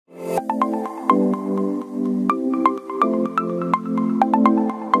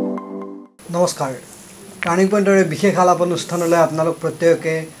নমস্কাৰ টাৰ্নিং পইণ্টৰ বিশেষ আলাপ অনুষ্ঠানলৈ আপোনালোক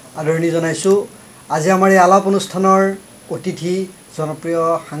প্ৰত্যেককে আদৰণি জনাইছোঁ আজি আমাৰ এই আলাপ অনুষ্ঠানৰ অতিথি জনপ্ৰিয়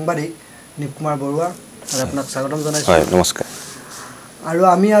সাংবাদিক কুমাৰ বৰুৱা আৰু আপোনাক স্বাগতম জনাইছোঁ হয় নমস্কাৰ আৰু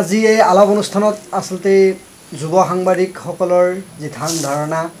আমি আজি এই আলাপ অনুষ্ঠানত আসলতে যুৱ সাংবাদিকসকলৰ যি ধ্যান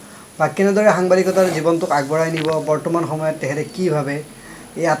ধাৰণা বা কেনেদৰে সাংবাদিকতাৰ জীৱনটোক আগবঢ়াই নিব বৰ্তমান সময়ত তেখেতে কি ভাবে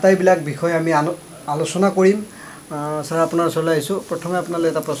এই আটাইবিলাক বিষয় আমি আলোচনা কৰিম স্যাৰ আপোনাৰ ওচৰলৈ আহিছোঁ প্ৰথমে আপোনালৈ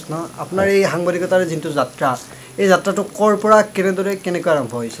এটা প্ৰশ্ন আপোনাৰ এই সাংবাদিকতাৰ যোনটো যাত্ৰা এই যাত্ৰাটো ক'ৰ পৰা কেনেকৈ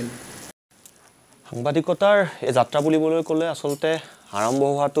আৰম্ভ হৈছিল সাংবাদিকতাৰ এই যাত্ৰা বুলিবলৈ ক'লে আসলতে আৰম্ভ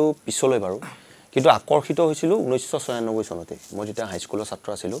হোৱাটো পিছলৈ বাৰু কিন্তু আকৰ্ষিত হৈছিলোঁ 1996 চনতে মই যেতিয়া হাইস্কুলৰ ছাত্ৰ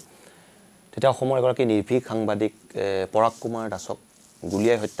আছিলোঁ তেতিয়া অসমৰ এগৰাকী নিৰ্ভীক সাংবাদিক পৰাগ কুমাৰ দাসক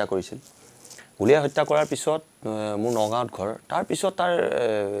গুলিয়াই হত্যা কৰিছিল গুলিয়াই হত্যা কৰাৰ পিছত মোৰ নগাঁৱত ঘৰ তাৰ পিছত তাৰ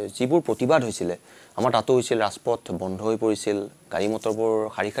যিবোৰ প্ৰতিবাদ হৈছিলে আমাৰ তাতো হৈছিল ৰাজপথ বন্ধ হৈ পৰিছিল গাড়ী মটৰবোৰ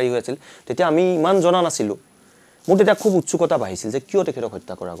খাৰি হৈ আছিল তেতিয়া আমি ইমান জনা নাছিলোঁ মোৰ তেতিয়া খুব উৎসুকতা বাঢ়িছিল যে কিয় তেখেতক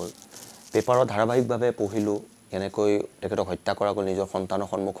হত্যা কৰা গ'ল পেপাৰত ধাৰাবাহিকভাৱে পঢ়িলোঁ এনেকৈ তেখেতক হত্যা কৰা গ'ল নিজৰ সন্তানৰ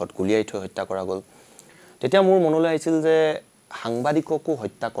সন্মুখত গুলিয়াই থৈ হত্যা কৰা গ'ল তেতিয়া মোৰ মনলৈ আহিছিল যে সাংবাদিককো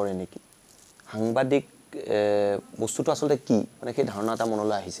হত্যা কৰে নেকি সাংবাদিক বস্তুটো আসলতে কি মানে সেই ধাৰণা এটা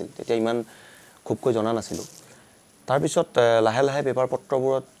মনলৈ আহিছিল তেতিয়া ইমান খুবকৈ জনা নাছিলোঁ তাৰপিছত লাহে লাহে পেপাৰ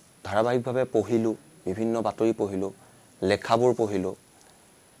পত্ৰবোৰত ধাৰাবাহিকভাৱে পঢ়িলোঁ বিভিন্ন বাতৰি পঢ়িলোঁ লেখাবোৰ পঢ়িলোঁ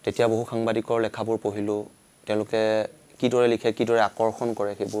তেতিয়া বহু সাংবাদিকৰ লেখাবোৰ পঢ়িলোঁ তেওঁলোকে কিদৰে লিখে কিদৰে আকৰ্ষণ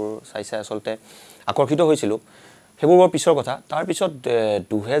কৰে সেইবোৰ চাই আসলতে আকৰ্ষিত হৈছিলোঁ সেইবোৰ বৰ পিছৰ কথা তাৰপিছত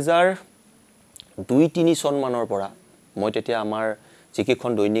 2002-03 চন মানৰ পৰা মই তেতিয়া আমাৰ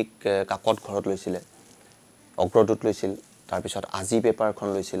যিকেইখন দৈনিক কাকত ঘৰত লৈছিলে অগ্ৰদূত লৈছিল তাৰপিছত আজি পেপাৰখন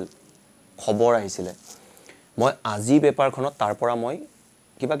লৈছিল খবৰ আহিছিলে মই আজি পেপাৰখনত তাৰ পৰা মই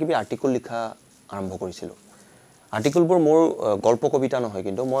কিবা কিবি আৰ্টিকল লিখা আৰম্ভ কৰিছিলোঁ আৰ্টিকলবোৰ মোৰ গল্প কবিতা নহয়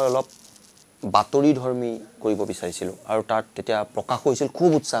কিন্তু মই অলপ বাতৰি ধৰ্মী কৰিব বিচাৰিছিলোঁ আৰু তাত তেতিয়া প্ৰকাশ হৈছিল খুব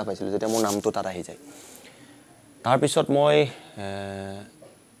উৎসাহ পাইছিলোঁ যেতিয়া মোৰ নামটো তাত আহি যায় তাৰপিছত মই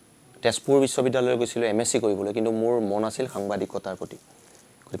তেজপুৰ বিশ্ববিদ্যালয়লৈ গৈছিলোঁ MSc কৰিবলৈ কিন্তু মোৰ মন আছিল সাংবাদিকতাৰ প্ৰতি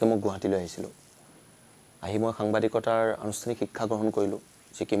গতিকে মই গুৱাহাটীলৈ আহিছিলোঁ আহি মই সাংবাদিকতাৰ আনুষ্ঠানিক শিক্ষা গ্ৰহণ কৰিলোঁ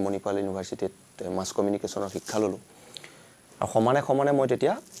ছিকিম মণিপাল ইউনিভাৰ্চিটিত মাছ কমিউনিকেশ্যনৰ শিক্ষা ল'লোঁ আৰু সমানে মই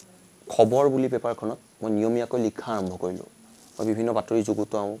তেতিয়া খবৰ বুলি পেপাৰখনত মই নিয়মীয়াকৈ লিখা আৰম্ভ কৰিলোঁ মই বিভিন্ন বাতৰি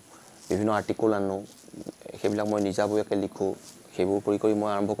যুগুতাওঁ বিভিন্ন আৰ্টিকল আনো সেইবিলাক মই নিজাববীয়াকৈ লিখোঁ সেইবোৰ কৰি মই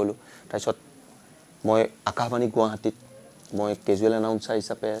আৰম্ভ কৰিলোঁ তাৰপিছত মই আকাশবাণী গুৱাহাটীত মই কেজুৱেল এনাউন্সাৰ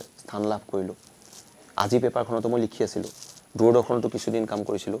হিচাপে স্থান লাভ কৰিলোঁ আজি পেপাৰখনতো মই লিখি আছিলোঁ দূৰদৰ্শনতো কিছুদিন কাম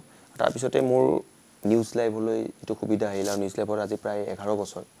কৰিছিলোঁ তাৰপিছতে মোৰ নিউজ লাইভলৈ যিটো সুবিধা আহিল আৰু নিউজ লাইভত আজি প্ৰায় 11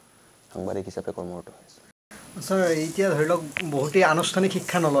 বছৰ সাংবাদিক হিচাপে কৰ্মৰত হৈছে স্যাৰ এতিয়া ধৰি লওক বহুতেই আনুষ্ঠানিক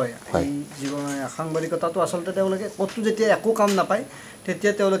শিক্ষা নলয় এই জীৱন সাংবাদিকতাটো আচলতে তেওঁলোকে ক'তো যেতিয়া একো কাম নাপায়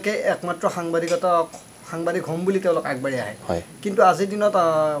তেতিয়া তেওঁলোকে একমাত্ৰ সাংবাদিক হ'ম বুলি তেওঁলোক আগবাঢ়ি আহে কিন্তু আজিৰ দিনত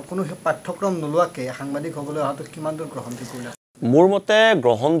কোনো পাঠ্যক্ৰম নোলোৱাকৈ সাংবাদিক হ'বলৈ অহাটো কিমান দূৰ গ্ৰহণযোগ্য মোৰ মতে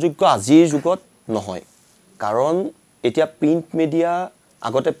গ্ৰহণযোগ্য আজিৰ যুগত নহয় কাৰণ এতিয়া প্ৰিণ্ট মিডিয়া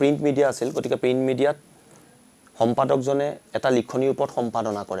আগতে প্ৰিণ্ট মিডিয়া আছিল গতিকে প্ৰিণ্ট মিডিয়াত সম্পাদকজনে এটা লিখনিৰ ওপৰত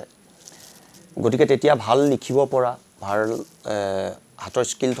সম্পাদনা কৰে গতিকে তেতিয়া ভাল লিখিব পৰা ভাল হাতৰ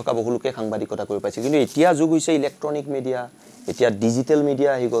স্কিল থকা বহু লোকে সাংবাদিকতা কৰি পাইছিল কিন্তু এতিয়া যুগ হৈছে ইলেক্ট্ৰনিক মিডিয়া এতিয়া ডিজিটেল মিডিয়া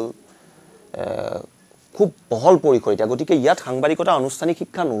আহি গ'ল খুব বহল পৰিসৰ এতিয়া গতিকে ইয়াত সাংবাদিকতা আনুষ্ঠানিক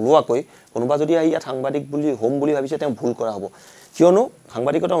শিক্ষা নোলোৱাকৈ কোনোবা যদি ইয়াত সাংবাদিক বুলি হোম বুলি ভাবিছে তেওঁ ভুল কৰা হ'ব কিয়নো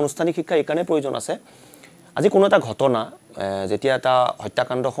সাংবাদিকতা আনুষ্ঠানিক শিক্ষা এইকাৰণে প্ৰয়োজন আছে আজি কোনো এটা ঘটনা যেতিয়া এটা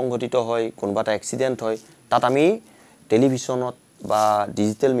হত্যাকাণ্ড সংঘটিত হয় কোনোবা এটা এক্সিডেণ্ট হয় তাত আমি টেলিভিছনত বা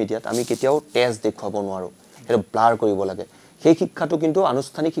ডিজিটেল মিডিয়াত আমি কেতিয়াও তেজ দেখুৱাব নোৱাৰোঁ সেইটো ব্লাৰ কৰিব লাগে সেই শিক্ষাটো কিন্তু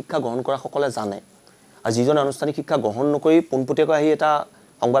আনুষ্ঠানিক শিক্ষা গ্ৰহণ কৰা সকলে জানে আৰু যিজন আনুষ্ঠানিক শিক্ষা গ্ৰহণ নকৰি পোনপটীয়াকৈ আহি এটা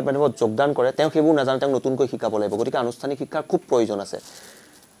সংবাদ মাধ্যমত যোগদান কৰে তেওঁ সেইবোৰ নাজানে তেওঁ নতুনকৈ শিকাব লাগিব গতিকে আনুষ্ঠানিক শিক্ষাৰ খুব প্ৰয়োজন আছে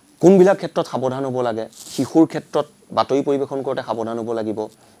কোনবিলাক ক্ষেত্ৰত সাৱধান হ'ব লাগে শিশুৰ ক্ষেত্ৰত বাতৰি পৰিৱেশন কৰোঁতে সাৱধান হ'ব লাগিব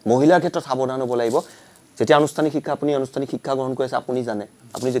মহিলাৰ ক্ষেত্ৰত সাৱধান হ'ব লাগিব যেতিয়া আনুষ্ঠানিক শিক্ষা আপুনি আনুষ্ঠানিক শিক্ষা গ্ৰহণ কৰি আছে আপুনি জানে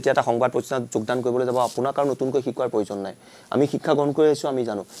আপুনি যেতিয়া এটা সংবাদ প্ৰতিষ্ঠানত যোগদান কৰিবলৈ যাব আপোনাক আৰু নতুনকৈ শিকোৱাৰ প্ৰয়োজন নাই আমি শিক্ষা গ্ৰহণ কৰি আছোঁ আমি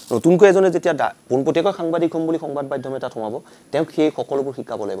জানো নতুনকৈ এজনে যেতিয়া পোনপটীয়াকৈ সাংবাদিক হ'ম বুলি সংবাদ মাধ্যম এটাত সোমাব তেওঁক সেই সকলোবোৰ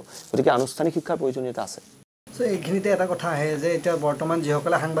শিকাব লাগিব গতিকে আনুষ্ঠানিক শিক্ষাৰ প্ৰয়োজনীয়তা আছে এইখিনিতে এটা কথা আহে যে এতিয়া বৰ্তমান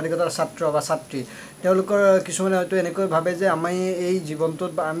যিসকলে সাংবাদিকতাৰ ছাত্ৰ বা ছাত্ৰী তেওঁলোকৰ কিছুমানে হয়তো এনেকৈ ভাবে যে আমি এই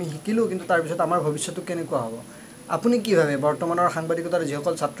জীৱনটোত বা আমি শিকিলোঁ কিন্তু তাৰপিছত আমাৰ ভৱিষ্যতটো কেনেকুৱা হ'ব আপুনি কি ভাবে বৰ্তমানৰ সাংবাদিকতাৰ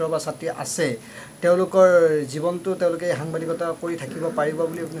যিসকল ছাত্ৰ বা ছাত্ৰী আছে তেওঁলোকৰ জীৱনটো তেওঁলোকে সাংবাদিকতা কৰি থাকিব পাৰিব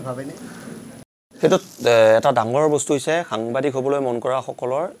বুলি আপুনি ভাবেনে সেইটো এটা ডাঙৰ বস্তু হৈছে সাংবাদিক হ'বলৈ মন কৰা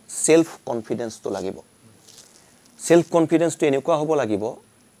সকলৰ সেলফ কনফিডেন্সটো লাগিব সেলফ কনফিডেন্সটো এনেকুৱা হ'ব লাগিব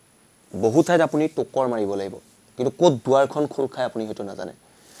বহু ঠাইত আপুনি টকৰ মাৰিব লাগিব কিন্তু ক'ত দুৱাৰখন খোল খায় আপুনি হয়তো নাজানে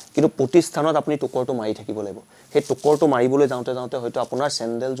কিন্তু প্ৰতিষ্ঠানত আপুনি টুকৰটো মাৰি থাকিব লাগিব সেই টুকৰটো মাৰিবলৈ যাওঁতে যাওঁতে হয়তো আপোনাৰ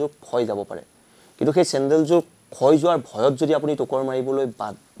চেণ্ডেলযোৰ ক্ষয় যাব পাৰে কিন্তু সেই চেণ্ডেলযোৰ ক্ষয় যোৱাৰ ভয়ত যদি আপুনি টুকৰ মাৰিবলৈ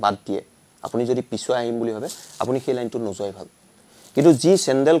বাদ দিয়ে আপুনি যদি পিছুৱাই আহিম বুলি ভাবে আপুনি সেই লাইনটোত নোযোৱাই ভাল কিন্তু যি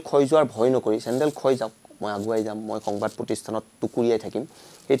চেণ্ডেল ক্ষয় যোৱাৰ ভয় নকৰি চেণ্ডেল ক্ষয় যাওক মই আগুৱাই যাম মই সংবাদ প্ৰতিষ্ঠানত টুকুৰিয়াই থাকিম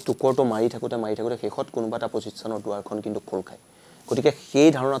সেই টুকৰটো মাৰি থাকোঁতে শেষত কোনোবা এটা প্ৰতিষ্ঠানৰ দুৱাৰখন কিন্তু খোল খায় গতিকে সেই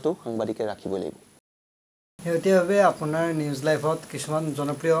ধাৰণাটো সাংবাদিকে ৰাখিব লাগিব শেহতীয়াভাৱে আপোনাৰ নিউজ লাইভত কিছুমান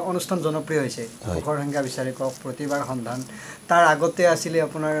জনপ্ৰিয় অনুষ্ঠান জনপ্ৰিয় হৈছে সুখৰ সংজ্ঞা বিচাৰি কওক প্ৰতিবাৰ সন্ধান তাৰ আগতে আছিলে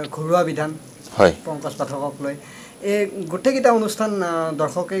আপোনাৰ ঘৰুৱা বিধান হয় পংকজ পাঠকক লৈ এই গোটেইকেইটা অনুষ্ঠান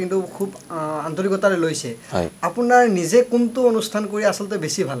দৰ্শকে কিন্তু খুব আন্তৰিকতাৰে লৈছে আপোনাৰ নিজে কোনটো অনুষ্ঠান কৰি আচলতে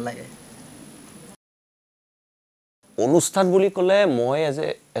বেছি ভাল লাগে অনুষ্ঠান বুলি ক'লে মই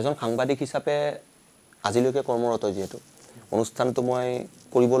এজন সাংবাদিক হিচাপে আজিলৈকে কৰ্মৰত যিহেতু অনুষ্ঠানটো মই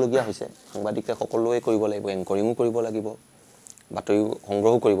কৰিবলগীয়া হৈছে সাংবাদিকে সকলোৱে কৰিব লাগিব এংকৰিঙো কৰিব লাগিব বাতৰি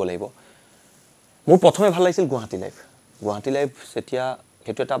সংগ্ৰহো কৰিব লাগিব মোৰ প্ৰথমে ভাল লাগিছিল গুৱাহাটী লাইভ যেতিয়া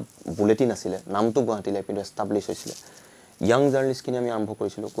সেইটো এটা বুলেটিন আছিলে নামটো গুৱাহাটী লাইভ কিন্তু এষ্টাব্লিছ হৈছিলে ইয়াং জাৰ্নেলিষ্টখিনি আমি আৰম্ভ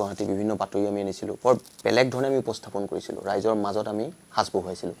কৰিছিলোঁ গুৱাহাটী বিভিন্ন বাতৰি আমি আনিছিলোঁ বৰ বেলেগ ধৰণে আমি উপস্থাপন কৰিছিলোঁ ৰাইজৰ মাজত আমি সাজ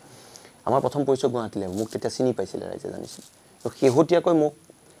বহুৱাইছিলোঁ আমাৰ প্ৰথম পৰিচয় গুৱাহাটী লাইভ মোক তেতিয়া চিনি পাইছিলে ৰাইজে জানিছিল তো শেহতীয়াকৈ মোক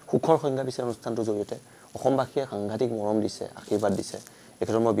সুখৰ সংজ্ঞা বিচাৰ অনুষ্ঠানটোৰ জৰিয়তে অসমবাসীয়ে সাংঘাতিক মৰম দিছে আশীৰ্বাদ দিছে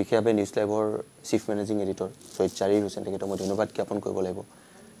একেদৰে মই বিশেষভাৱে news লাইভৰ chief managing editor Syed জাৰিৰ হোসেন তেখেতক মই ধন্যবাদ জ্ঞাপন কৰিব লাগিব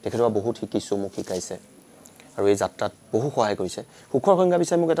তেখেতৰ বহুত শিকিছোঁ মোক শিকাইছে আৰু এই যাত্ৰাত বহু সহায় কৰিছে সুখৰ সংজ্ঞা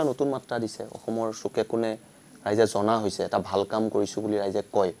বিচাৰে মোক এটা নতুন মাত্ৰা দিছে অসমৰ চুকে কোণে ৰাইজে জনা হৈছে এটা ভাল কাম কৰিছোঁ বুলি ৰাইজে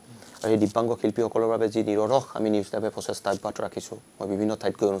কয় আৰু এই দিব্যাংগ শিল্পীসকলৰ বাবে যি নিৰৰস আমি নিউজ লাইভে প্ৰচেষ্টা অব্যাহত ৰাখিছোঁ মই বিভিন্ন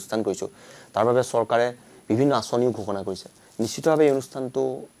ঠাইত গৈ অনুষ্ঠান কৰিছোঁ তাৰ বাবে চৰকাৰে বিভিন্ন আঁচনিও ঘোষণা কৰিছে নিশ্চিতভাৱে এই অনুষ্ঠানটো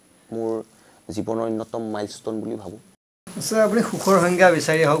মোৰ জীৱনৰ অন্যতম মাইলষ্টন বুলি ভাবোঁ আচ্ছা আপুনি সুখৰ সংজ্ঞা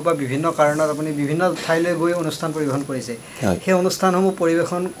বিচাৰি হওক বা বিভিন্ন কাৰণত আপুনি বিভিন্ন ঠাইলৈ গৈ অনুষ্ঠান পৰিৱেশন কৰিছে সেই অনুষ্ঠানসমূহ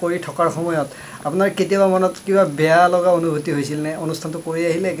পৰিৱেশন কৰি থকাৰ সময়ত আপোনাৰ কেতিয়াবা মনত কিবা বেয়া লগা অনুভূতি হৈছিল নে অনুষ্ঠানটো কৰি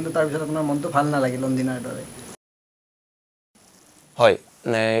আহিলে কিন্তু তাৰপিছত আপোনাৰ মনটো ভাল নালাগিল অন্দিনাৰ দৰে হয়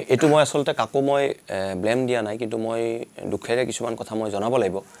এইটো মই আচলতে কাকো মই ব্লেম দিয়া নাই কিন্তু মই দুখেৰে কিছুমান কথা মই জনাব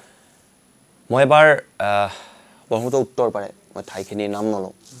লাগিব মই এবাৰ ব্ৰহ্মপুত্ৰ উত্তৰ পাৰে মই ঠাইখিনিৰ নাম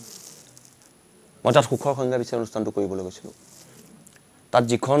নলওঁ মই তাত সুখৰ সংজ্ঞা বিচাৰি অনুষ্ঠানটো কৰিবলৈ গৈছিলোঁ তাত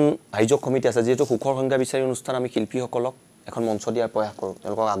যিখন আয়োজক সমিতি আছে যিহেতু সুখৰ সংজ্ঞা বিচাৰি অনুষ্ঠান আমি শিল্পীসকলক এখন মঞ্চ দিয়াৰ প্ৰয়াস কৰোঁ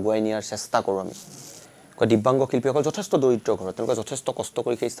তেওঁলোকক আগুৱাই নিয়াৰ চেষ্টা কৰোঁ আমি দিব্যাংগ শিল্পীসকল যথেষ্ট দৰিদ্ৰ ঘৰত তেওঁলোকে যথেষ্ট কষ্ট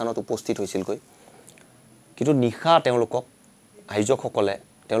কৰি সেই স্থানত উপস্থিত হৈছিলগৈ কিন্তু নিশা তেওঁলোকক আয়োজকসকলে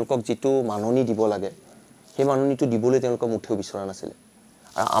তেওঁলোকক যিটো মাননি দিব লাগে সেই মাননিটো দিবলৈ তেওঁলোকক মুঠেও বিচৰা নাছিলে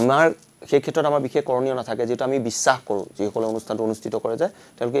আৰু আমাৰ সেই ক্ষেত্ৰত আমাৰ বিশেষ কৰণীয় নাথাকে যিটো আমি বিশ্বাস কৰোঁ যিসকলে অনুষ্ঠানটো অনুষ্ঠিত কৰে যে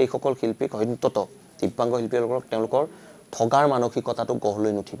তেওঁলোকে এইসকল শিল্পীক অন্তত দিব্যাংগ শিল্পীসকলক তেওঁলোকৰ ঠগাৰ মানসিকতাটো গঢ়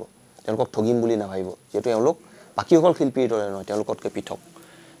লৈ নুঠিব তেওঁলোকক ঠগিম বুলি নাভাবিব যিহেতু তেওঁলোক বাকীসকল শিল্পীৰ দৰে নহয় তেওঁলোকতকৈ পৃথক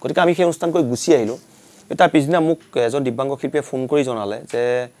গতিকে আমি সেই অনুষ্ঠান কৰি গুচি আহিলোঁ তাৰ পিছদিনা মোক এজন দিব্যাংগ শিল্পীয়ে ফোন কৰি জনালে যে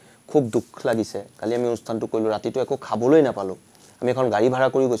খুব দুখ লাগিছে কালি আমি অনুষ্ঠানটো কৰিলোঁ ৰাতিটো একো খাবলৈ নাপালোঁ আমি এখন গাড়ী ভাড়া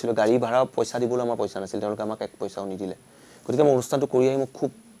কৰি গৈছিলোঁ গাড়ী ভাড়া পইচা দিবলৈ আমাৰ পইচা নাছিল তেওঁলোকে আমাক এক পইচাও নিদিলে গতিকে মই অনুষ্ঠানটো কৰি আহি মোক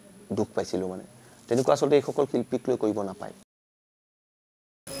খুব দুখ পাইছিলোঁ মানে তেনেকুৱা আচলতে এইসকল শিল্পীক লৈ কৰিব নাপায়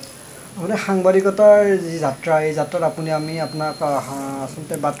মানে সাংবাদিকতাৰ যি যাত্ৰা এই যাত্ৰাত আমি আপোনাক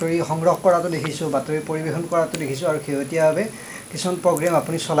আচলতে বাতৰি সংগ্ৰহ কৰাটো দেখিছোঁ বাতৰি পৰিৱেশন কৰাটো দেখিছোঁ আৰু শেহতীয়াভাৱে কিছুমান প্ৰগ্ৰেম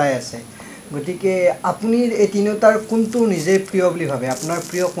আপুনি চলাই আছে গতিকে আপুনি এই তিনিওটাৰ কোনটো নিজে প্ৰিয় বুলি ভাবে আপোনাৰ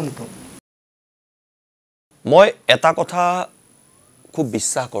প্ৰিয় কোনটো মই এটা কথা খুব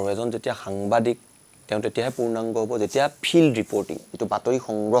বিশ্বাস কৰোঁ এজন যেতিয়া সাংবাদিক তেওঁ তেতিয়াহে পূৰ্ণাংগ হ'ব যেতিয়া ফিল্ড ৰিপৰ্টিং যিটো বাতৰি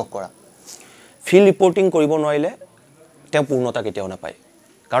সংগ্ৰহ কৰা ফিল্ড ৰিপৰ্টিং কৰিব নোৱাৰিলে তেওঁ পূৰ্ণতা কেতিয়াও নাপায়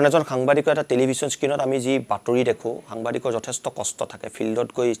কাৰণ এজন সাংবাদিকৰ এটা টেলিভিছন স্ক্ৰীণত আমি যি বাতৰি দেখোঁ সাংবাদিকৰ যথেষ্ট কষ্ট থাকে ফিল্ডত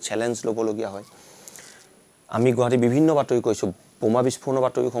গৈ চেলেঞ্জ ল'বলগীয়া হয় আমি গুৱাহাটী বিভিন্ন বাতৰি কৈছোঁ বোমা বিস্ফোৰণৰ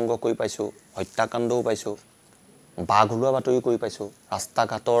বাতৰি সংগ্ৰহ কৰি পাইছোঁ হত্যাকাণ্ডও পাইছোঁ বাঘ ওলোৱা বাতৰি কৰি পাইছোঁ ৰাস্তা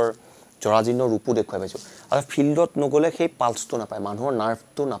ঘাটৰ জৰাজীৰ্ণ ৰূপো দেখুৱাই পাইছোঁ আৰু ফিল্ডত নগ'লে সেই পালছটো নাপায় মানুহৰ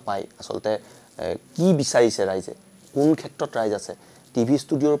নাৰ্ভটো নাপায় আচলতে কি বিচাৰিছে ৰাইজে কোন ক্ষেত্ৰত ৰাইজ আছে টিভি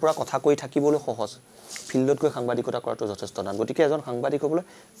ষ্টুডিঅ'ৰ পৰা কথা কৈ থাকিবলৈ সহজ ফিল্ডত গৈ সাংবাদিকতা কৰাটো যথেষ্ট টান গতিকে এজন সাংবাদিক হ'বলৈ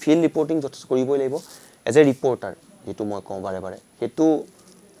ফিল্ড ৰিপৰ্টিং যথেষ্ট কৰিবই লাগিব এজ এ ৰিপৰ্টাৰ যিটো মই কওঁ বাৰে বাৰে সেইটো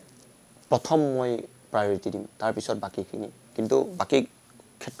প্ৰথম মই প্ৰায়ৰিটি দিম তাৰপিছত বাকীখিনি কিন্তু বাকী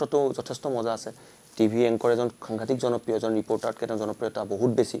ক্ষেত্ৰতো যথেষ্ট মজা আছে টিভি এংকৰ এজন সাংঘাতিক জনপ্ৰিয় এজন ৰিপৰ্টাৰতকৈ তেওঁৰ জনপ্ৰিয়তা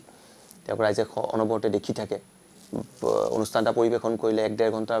বহুত বেছি তেওঁক ৰাইজে অনবৰতে দেখি থাকে অনুষ্ঠান এটা পৰিৱেশন কৰিলে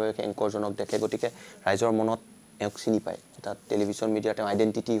 1-1.5 ঘণ্টাৰ বাবে এংকৰজনক দেখে গতিকে ৰাইজৰ মনত তেওঁক চিনি পায় এটা টেলিভিছন মিডিয়াৰ তেওঁ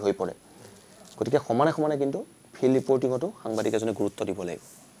আইডেণ্টিটি হৈ পৰে গতিকে সমানে সমানে কিন্তু ফিল্ড ৰিপৰ্টিঙতো সাংবাদিক এজনে গুৰুত্ব দিব লাগিব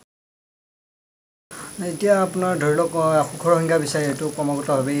এতিয়া আপোনাৰ ধৰি লওক সুখৰ সংজ্ঞা বিচাৰি এইটো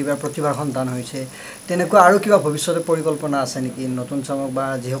ক্ৰমাগতভাৱে এইবাৰ প্ৰতিভাৰ সন্তান হৈছে তেনেকুৱা আৰু কিবা ভৱিষ্যতে পৰিকল্পনা আছে নেকি নতুন চামক বা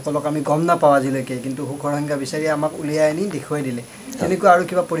যিসকলক আমি গম নাপাওঁ আজিলৈকে কিন্তু সুখৰ সংজ্ঞা বিচাৰি আমাক উলিয়াই আনি দেখুৱাই দিলে তেনেকুৱা আৰু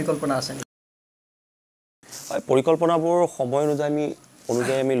কিবা পৰিকল্পনা আছে নেকি হয় পৰিকল্পনাবোৰ সময়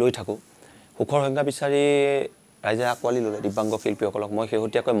অনুযায়ী আমি লৈ থাকোঁ সুখৰ সংজ্ঞা বিচাৰি ৰাইজে আঁকোৱালি ল'লে দিব্যাংগ শিল্পীসকলক মই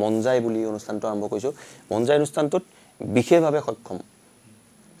শেহতীয়াকৈ মন যায় বুলি অনুষ্ঠানটো আৰম্ভ কৰিছোঁ মন যায় অনুষ্ঠানটোত বিশেষভাৱে সক্ষম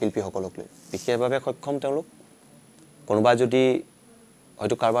শিল্পীসকলক লৈ বিশেষভাৱে সক্ষম তেওঁলোক কোনোবা যদি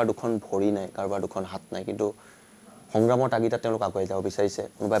হয়তো কাৰোবাৰ দুখন ভৰি নাই কাৰোবাৰ দুখন হাত নাই কিন্তু সংগ্ৰামৰ তাগিদাত তেওঁলোক আগুৱাই যাব বিচাৰিছে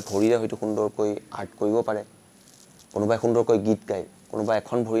কোনোবাই ভৰিৰে হয়তো সুন্দৰকৈ আৰ্ট কৰিব পাৰে কোনোবাই সুন্দৰকৈ গীত গায় কোনোবাই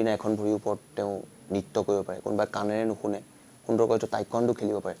এখন ভৰি নাই এখন ভৰিৰ ওপৰত তেওঁ নৃত্য কৰিব পাৰে কোনোবাই কাণেৰে নুশুনে সুন্দৰকৈ টাইকোৱাণ্ডো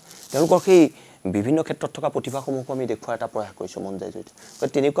খেলিব পাৰে তেওঁলোকৰ সেই বিভিন্ন ক্ষেত্ৰত থকা প্ৰতিভাসমূহক আমি দেখুৱাৰ এটা প্ৰয়াস কৰিছোঁ মন যায় জৰিয়তে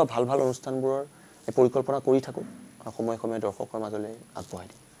গতিকে তেনেকুৱা ভাল ভাল অনুষ্ঠানবোৰৰ পৰিকল্পনা কৰি থাকোঁ আৰু সময়ে সময়ে দৰ্শকৰ মাজলৈ আগবঢ়াই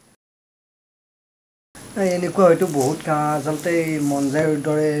দিওঁ এনেকুৱা হয়তো বহুত আচলতে মন যায়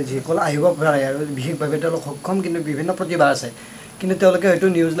দৰে যিসকল আহিব পাৰে আৰু বিশেষভাৱে তেওঁলোক সক্ষম কিন্তু বিভিন্ন প্ৰতিভা আছে কিন্তু তেওঁলোকে হয়তো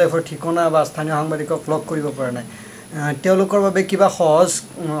নিউজ লাইভৰ ঠিকনা বা স্থানীয় সাংবাদিকক লগ কৰিব পৰা নাই তেওঁলোকৰ বাবে কিবা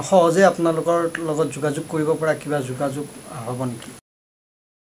সহজে আপোনালোকৰ লগত যোগাযোগ কৰিব পৰা কিবা যোগাযোগ হ'ব নেকি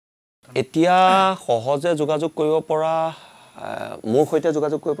এতিয়া সহজে যোগাযোগ কৰিব পৰা মোৰ সৈতে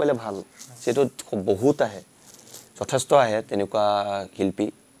যোগাযোগ কৰিব পাৰিলে ভাল সেইটো বহুত আহে যথেষ্ট আহে তেনেকুৱা শিল্পী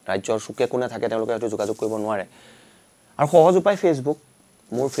ৰাজ্যৰ চুকে কোণে থাকে তেওঁলোকে হয়তো যোগাযোগ কৰিব নোৱাৰে আৰু সহজ উপায় ফেচবুক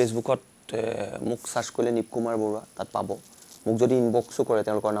মোৰ ফেচবুকত মোক চাৰ্চ কৰিলে কুমাৰ বৰুৱা তাত পাব মোক যদি ইনবক্সো কৰে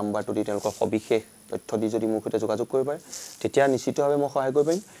তেওঁলোকৰ নাম্বাৰটো দি তেওঁলোকৰ সবিশেষ তথ্য দি যদি মোৰ সৈতে যোগাযোগ কৰিব পাৰে তেতিয়া নিশ্চিতভাৱে মই সহায় কৰিব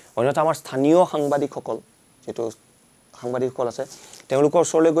পাৰিম অন্যথা আমাৰ স্থানীয় সাংবাদিকসকল যিটো সাংবাদিকসকল আছে তেওঁলোকৰ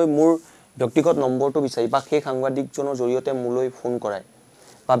ওচৰলৈ গৈ মোৰ ব্যক্তিগত নম্বৰটো বিচাৰি বা সেই সাংবাদিকজনৰ জৰিয়তে মোলৈ ফোন কৰাই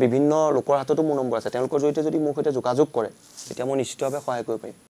বা বিভিন্ন লোকৰ হাততো মোৰ নম্বৰ আছে তেওঁলোকৰ জৰিয়তে যদি মোৰ সৈতে যোগাযোগ কৰে তেতিয়া মই নিশ্চিতভাৱে সহায় কৰিব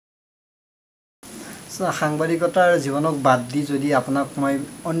পাৰিম সাংবাদিকতাৰ জীৱনক বাদ দি যদি আপোনাক মই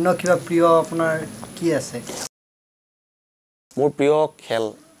অন্য কিবা প্ৰিয় আপোনাৰ কি আছে মোৰ প্ৰিয় খেল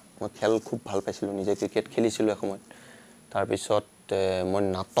মই খেল খুব ভাল পাইছিলোঁ নিজে ক্ৰিকেট খেলিছিলোঁ এসময়ত তাৰপিছত মই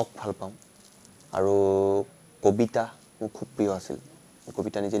নাটক ভাল পাওঁ আৰু কবিতা মোৰ খুব প্ৰিয় আছিল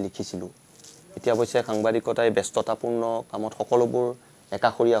কবিতা নিজে লিখিছিলোঁ এতিয়া অৱশ্যে সাংবাদিকতাই ব্যস্ততাপূৰ্ণ কামত সকলোবোৰ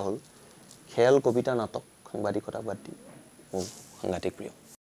একাষৰীয়া হ'ল খেল কবিতা নাটক সাংবাদিকতা বাদ দি মোৰ সাংঘাতিক প্ৰিয়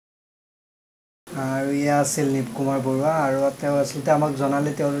আৰু ইয়া আছিল কুমাৰ বৰুৱা আৰু তেওঁ আচলতে আমাক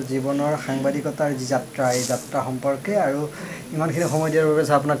জনালে তেওঁৰ জীৱনৰ সাংবাদিকতাৰ যি যাত্ৰা এই যাত্ৰা সম্পৰ্কে আৰু ইমানখিনি সময় দিয়াৰ বাবে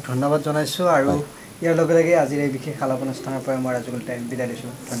আপোনাক ধন্যবাদ জনাইছোঁ আৰু ইয়াৰ লগে লগে আজিৰ এই বিশেষ আলাপ অনুষ্ঠানৰ পৰা মই ৰাজু কলিতাই বিদায়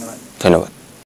দিছোঁ ধন্যবাদ